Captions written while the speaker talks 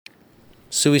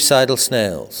Suicidal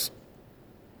snails.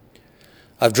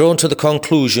 I've drawn to the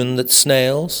conclusion that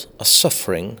snails are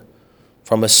suffering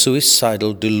from a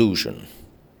suicidal delusion.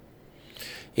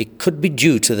 It could be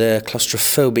due to their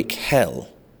claustrophobic hell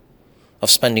of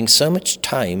spending so much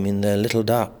time in their little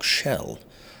dark shell.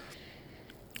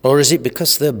 Or is it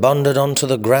because they're bonded onto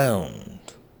the ground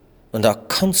and are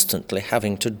constantly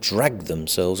having to drag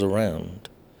themselves around?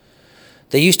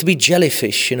 They used to be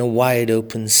jellyfish in a wide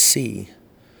open sea,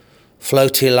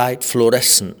 floaty light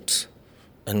fluorescent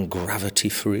and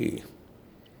gravity-free.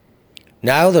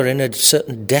 Now they're in a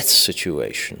certain death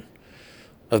situation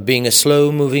of being a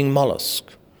slow-moving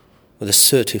mollusk with a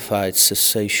certified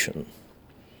cessation.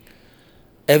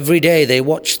 Every day they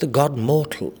watch the god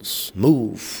mortals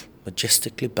move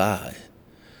majestically by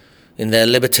in their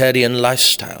libertarian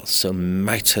lifestyle so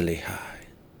mightily high.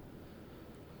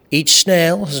 Each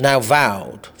snail has now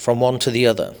vowed from one to the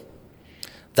other,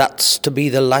 that's to be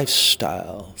the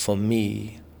lifestyle for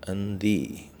me and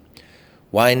thee.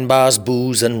 Wine bars,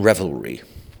 booze, and revelry.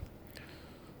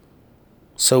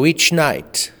 So each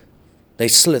night they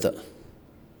slither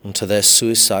into their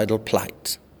suicidal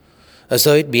plight, as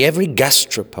though it be every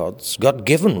gastropod's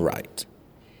God-given right,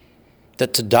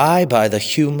 that to die by the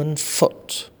human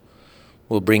foot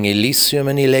will bring Elysium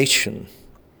and elation,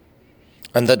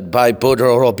 and that by Buddha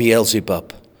or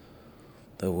Beelzebub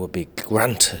there will be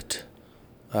granted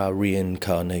our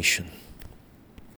reincarnation.